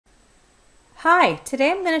Hi,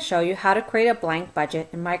 today I'm going to show you how to create a blank budget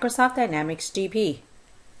in Microsoft Dynamics GP.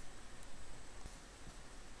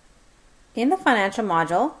 In the Financial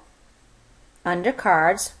module, under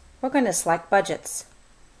Cards, we're going to select Budgets.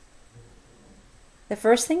 The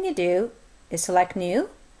first thing you do is select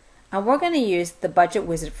New, and we're going to use the Budget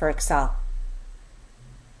Wizard for Excel.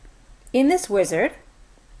 In this wizard,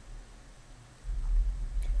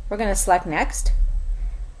 we're going to select Next,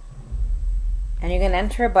 and you're going to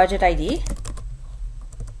enter a budget ID.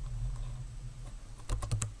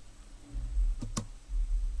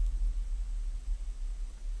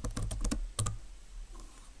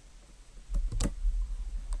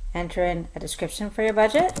 Enter in a description for your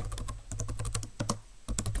budget.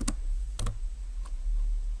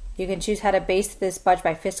 You can choose how to base this budget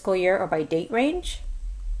by fiscal year or by date range.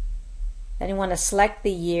 Then you want to select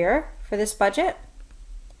the year for this budget.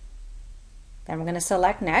 Then we're going to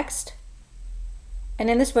select Next. And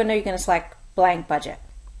in this window, you're going to select Blank Budget.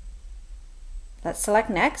 Let's select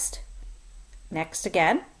Next. Next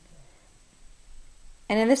again.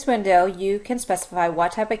 And in this window, you can specify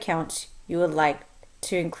what type of accounts you would like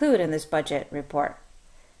to include in this budget report.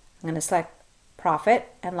 I'm going to select Profit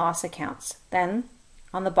and Loss accounts. Then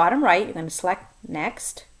on the bottom right, you're going to select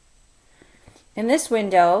Next. In this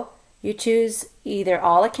window, you choose either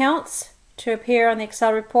all accounts to appear on the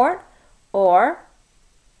Excel report or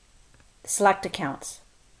select accounts.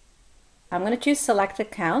 I'm going to choose select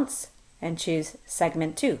accounts and choose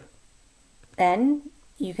segment 2. Then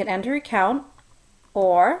you can enter account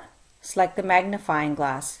or select the magnifying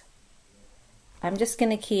glass. I'm just going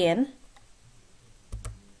to key in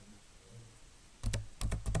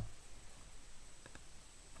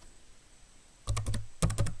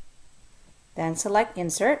then select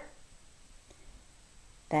Insert,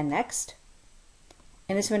 then Next.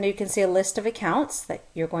 In this window you can see a list of accounts that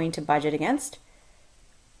you're going to budget against.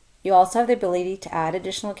 You also have the ability to add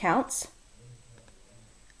additional accounts.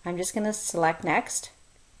 I'm just going to select Next.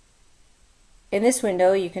 In this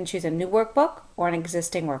window you can choose a new workbook or an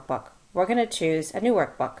existing workbook. We're going to choose a new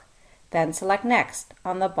workbook. Then select Next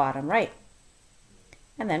on the bottom right.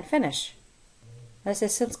 And then Finish. The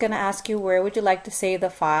system's going to ask you where would you like to save the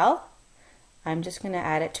file. I'm just going to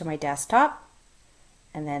add it to my desktop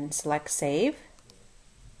and then select Save.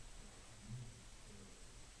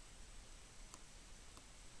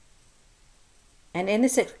 And in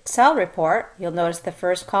this Excel report, you'll notice the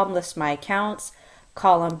first column lists my accounts,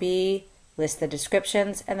 column B lists the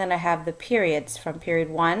descriptions, and then I have the periods from period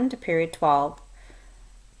 1 to period 12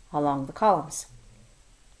 along the columns.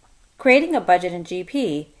 Creating a budget in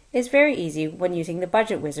GP is very easy when using the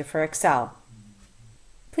Budget Wizard for Excel.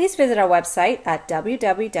 Please visit our website at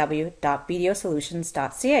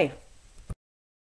www.bdosolutions.ca.